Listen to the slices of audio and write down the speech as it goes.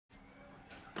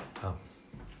Oh,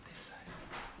 this side.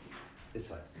 This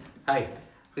side. Hi,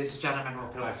 this is Jana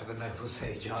Manuelpillai for the Noble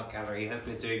Sage Art Gallery. Hope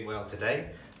you're doing well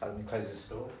today. Let me close this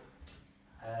door.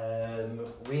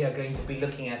 We are going to be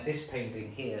looking at this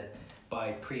painting here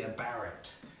by Priya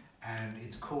Barot, and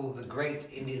it's called The Great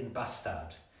Indian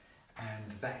Bustard,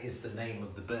 and that is the name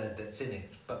of the bird that's in it.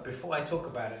 But before I talk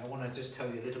about it, I want to just tell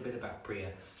you a little bit about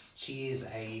Priya. She is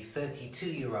a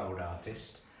 32-year-old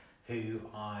artist who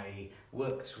I've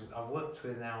worked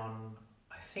with now on,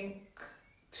 I think,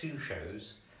 2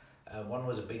 shows. One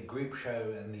was a big group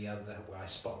show, and the other where I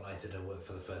spotlighted her work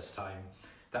for the first time.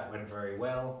 That went very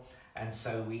well, and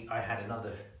so I had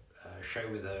another show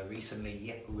with her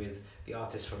recently with the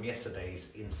artist from yesterday's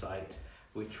Insight,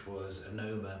 which was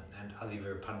Anoma and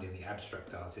Adivir Pandya, the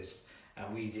abstract artist,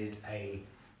 and we did a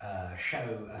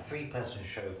show, a 3-person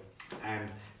show, and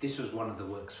this was one of the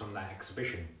works from that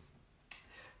exhibition.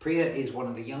 Priya is one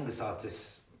of the youngest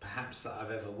artists perhaps that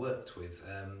I've ever worked with.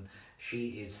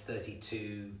 She is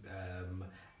 32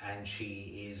 and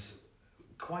she is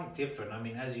quite different. I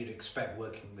mean, as you'd expect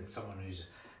working with someone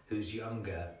who's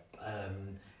younger,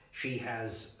 she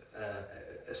has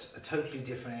a totally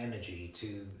different energy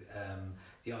to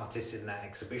the artists in that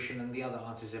exhibition and the other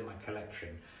artists in my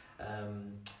collection.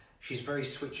 She's very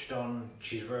switched on,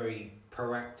 she's very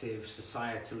proactive,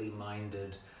 societally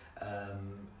minded,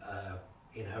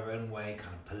 in her own way,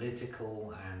 kind of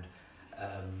political and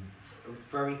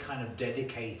very kind of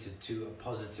dedicated to a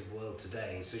positive world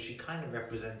today. So she kind of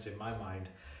represents, in my mind,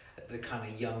 the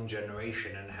kind of young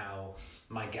generation and how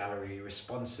my gallery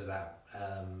responds to that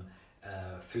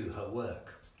through her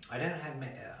work. I don't have,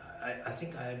 I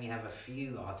think I only have a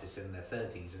few artists in their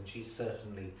 30s, and she's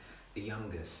certainly the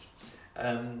youngest.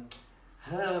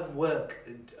 Her work,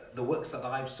 the works that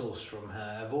I've sourced from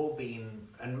her have all been,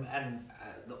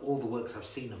 all the works I've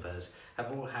seen of hers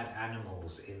have all had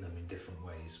animals in them in different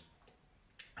ways.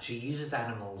 She uses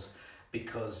animals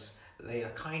because they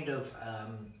are kind of,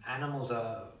 animals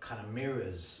are kind of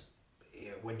mirrors.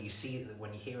 When you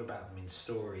hear about them in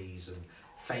stories and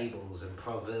fables and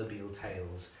proverbial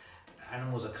tales,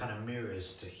 animals are kind of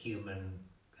mirrors to human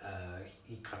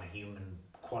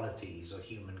qualities or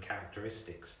human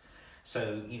characteristics.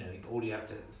 So, all you have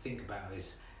to think about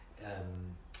is,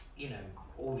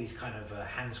 all these kind of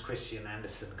Hans Christian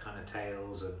Andersen kind of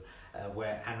tales, and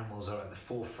where animals are at the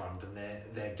forefront and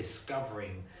they're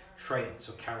discovering traits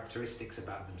or characteristics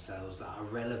about themselves that are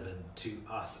relevant to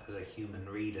us as a human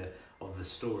reader of the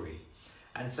story.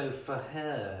 And so for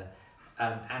her,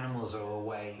 animals are a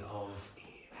way of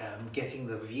getting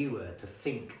the viewer to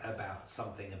think about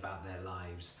something about their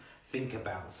lives, think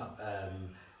about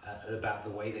about the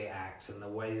way they act and the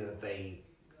way that they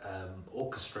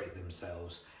orchestrate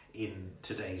themselves in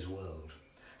today's world.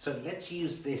 So let's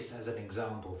use this as an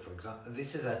example. For example,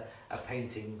 this is a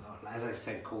painting, as I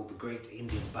said, called The Great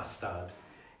Indian Bustard.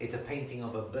 It's a painting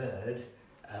of a bird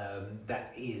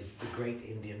that is the Great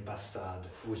Indian Bustard,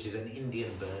 which is an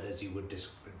Indian bird, as you would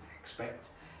expect.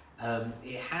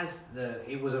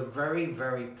 It was a very,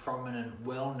 very prominent,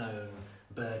 well-known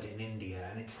bird in India,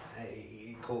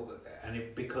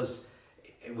 and because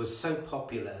it was so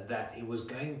popular that it was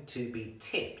going to be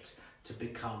tipped to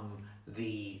become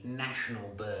the national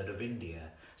bird of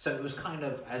India. So it was kind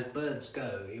of, as birds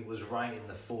go, it was right in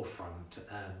the forefront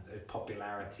of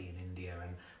popularity in India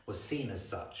and was seen as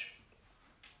such.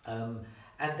 And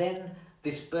then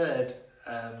this bird,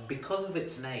 because of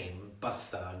its name,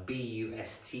 Bustard,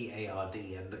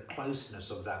 B-U-S-T-A-R-D, and the closeness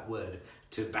of that word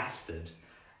to bastard,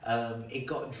 it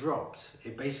got dropped.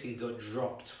 It basically got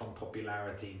dropped from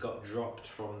popularity. It got dropped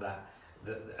from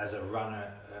as a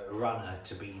runner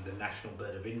to be the national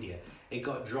bird of India. It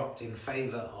got dropped in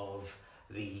favour of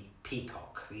the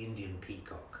peacock, the Indian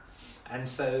peacock. And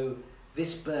so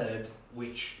this bird,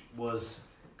 which was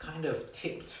kind of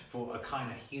tipped for a kind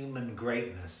of human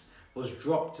greatness, was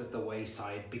dropped at the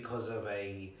wayside because of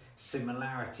a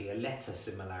letter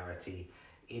similarity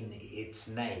in its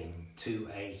name to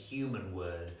a human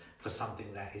word for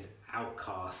something that is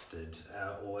outcasted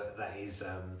or that is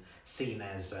seen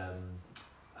as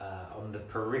on the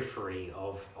periphery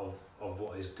of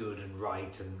what is good and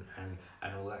right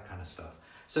and all that kind of stuff.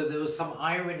 So there was some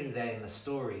irony there in the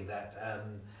story that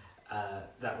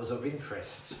that was of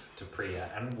interest to Priya,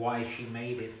 and why she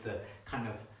made it the kind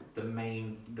of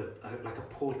like a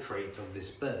portrait of this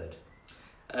bird.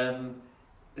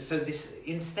 So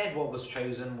instead what was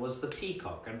chosen was the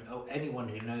peacock, and anyone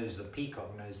who knows the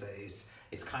peacock knows that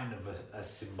it's kind of a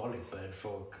symbolic bird,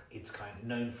 for it's kind of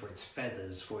known for its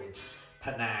feathers, for its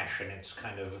panache and its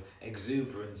kind of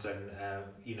exuberance and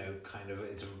kind of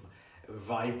its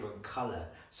vibrant colour.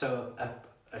 So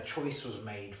a choice was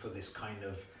made for this kind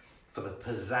of for the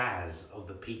pizzazz of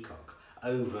the peacock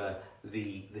over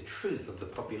the truth of the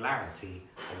popularity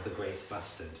of the great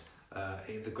bustard,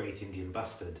 the great Indian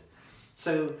bustard.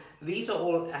 So these are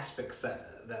all aspects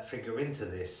that figure into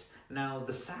this. Now,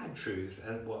 the sad truth,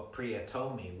 and what Priya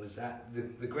told me, was that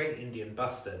the great Indian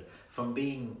bustard, from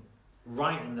being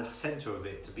right in the centre of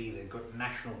it to be the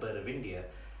national bird of India,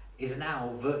 is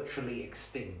now virtually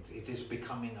extinct. It is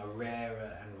becoming a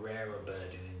rarer and rarer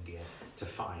bird in India to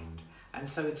find. And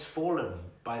so it's fallen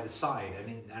by the side.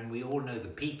 And we all know the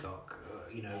peacock,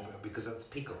 because the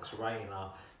peacock's right in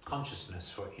our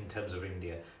consciousness in terms of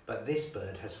India. But this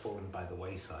bird has fallen by the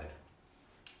wayside.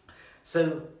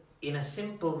 So in a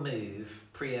simple move,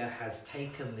 Priya has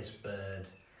taken this bird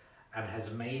and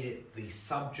has made it the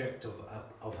subject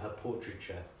of her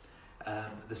portraiture,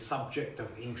 the subject of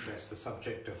interest, the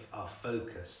subject of our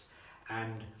focus,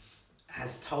 and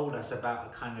has told us about a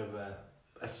kind of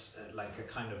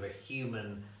a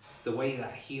human, the way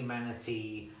that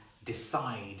humanity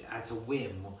decide at a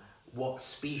whim what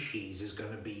species is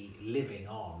going to be living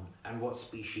on and what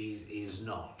species is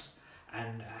not,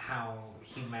 and how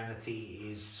humanity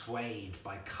is swayed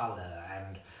by colour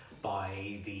and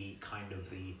by the kind of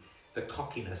the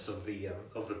cockiness of the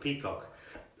peacock,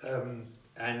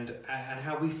 and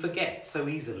how we forget so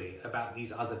easily about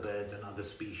these other birds and other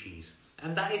species.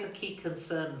 And that is a key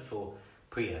concern for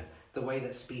Priya, the way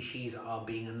that species are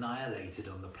being annihilated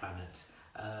on the planet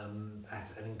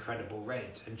at an incredible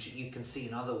rate. And you can see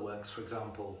in other works, for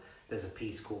example, there's a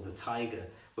piece called The Tiger,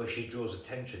 where she draws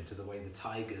attention to the way the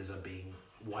tigers are being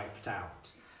wiped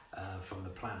out from the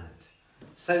planet.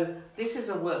 So this is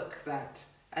a work that,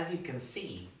 as you can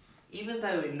see, even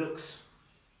though it looks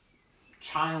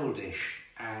childish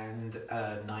and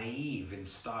naive in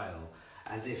style,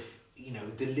 as if,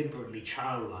 deliberately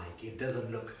childlike, it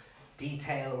doesn't look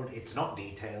detailed, it's not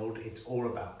detailed, it's all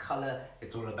about colour,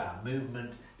 it's all about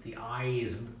movement. The eye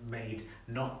is made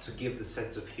not to give the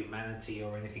sense of humanity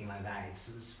or anything like that. It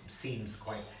seems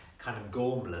quite kind of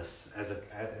gormless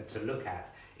to look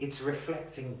at. It's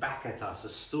reflecting back at us a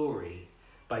story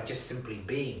by just simply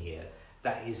being here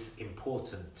that is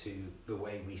important to the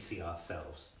way we see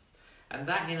ourselves. And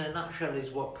that, in a nutshell,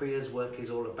 is what Priya's work is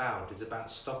all about. It's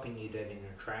about stopping you dead in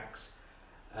your tracks,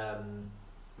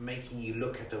 making you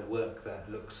look at a work that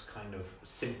looks kind of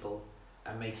simple,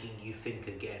 and making you think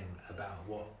again about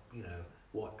what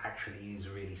actually is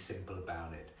really simple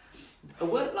about it. A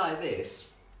work like this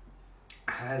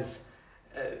has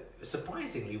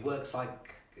surprisingly works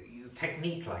like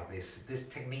technique like this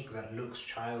technique that looks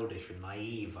childish and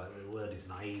naive, the word is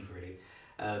naive really,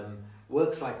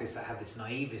 works like this that have this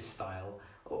naivist style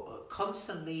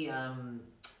constantly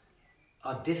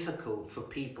are difficult for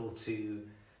people to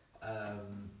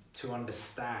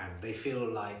understand. They feel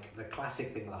like the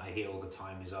classic thing that I hear all the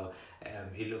time is,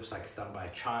 it looks like it's done by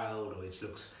a child, or it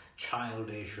looks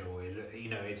childish, or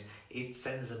it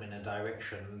sends them in a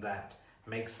direction that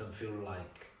makes them feel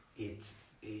like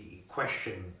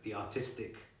question the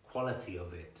artistic quality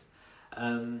of it.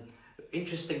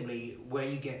 Interestingly, where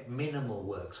you get minimal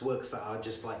works that are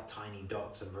just like tiny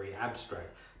dots and very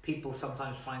abstract, people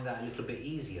sometimes find that a little bit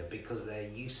easier because they're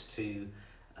used to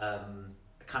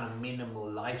kind of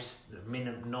minimalist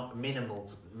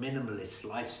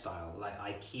lifestyle, like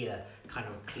IKEA kind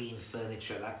of clean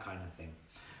furniture, that kind of thing.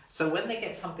 So when they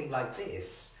get something like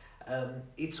this,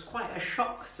 it's quite a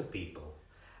shock to people.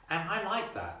 And I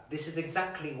like that. This is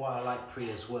exactly why I like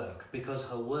Priya's work, because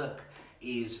her work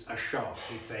is a shock.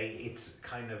 It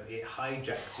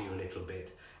hijacks you a little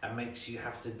bit and makes you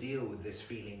have to deal with this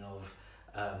feeling of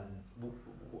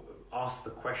ask the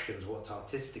questions, what's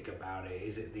artistic about it?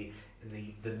 Is it the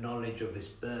knowledge of this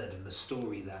bird and the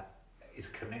story that is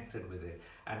connected with it,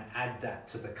 and add that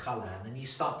to the colour, and then you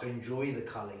start to enjoy the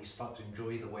colour, you start to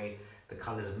enjoy the way the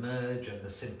colours merge and the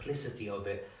simplicity of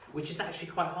it, which is actually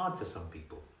quite hard for some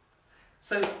people.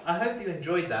 So I hope you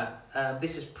enjoyed that.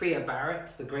 This is Priya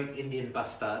Barot, the great Indian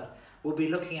bustard. We'll be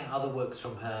looking at other works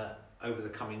from her over the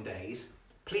coming days.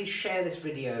 Please share this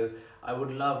video. I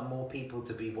would love more people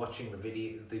to be watching the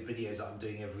videos that I'm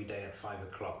doing every day at 5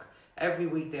 o'clock. Every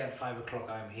weekday at 5 o'clock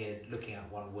I'm here looking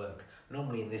at one work,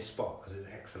 normally in this spot because it's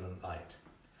excellent light.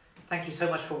 Thank you so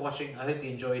much for watching. I hope you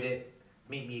enjoyed it.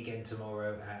 Meet me again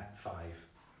tomorrow at 5.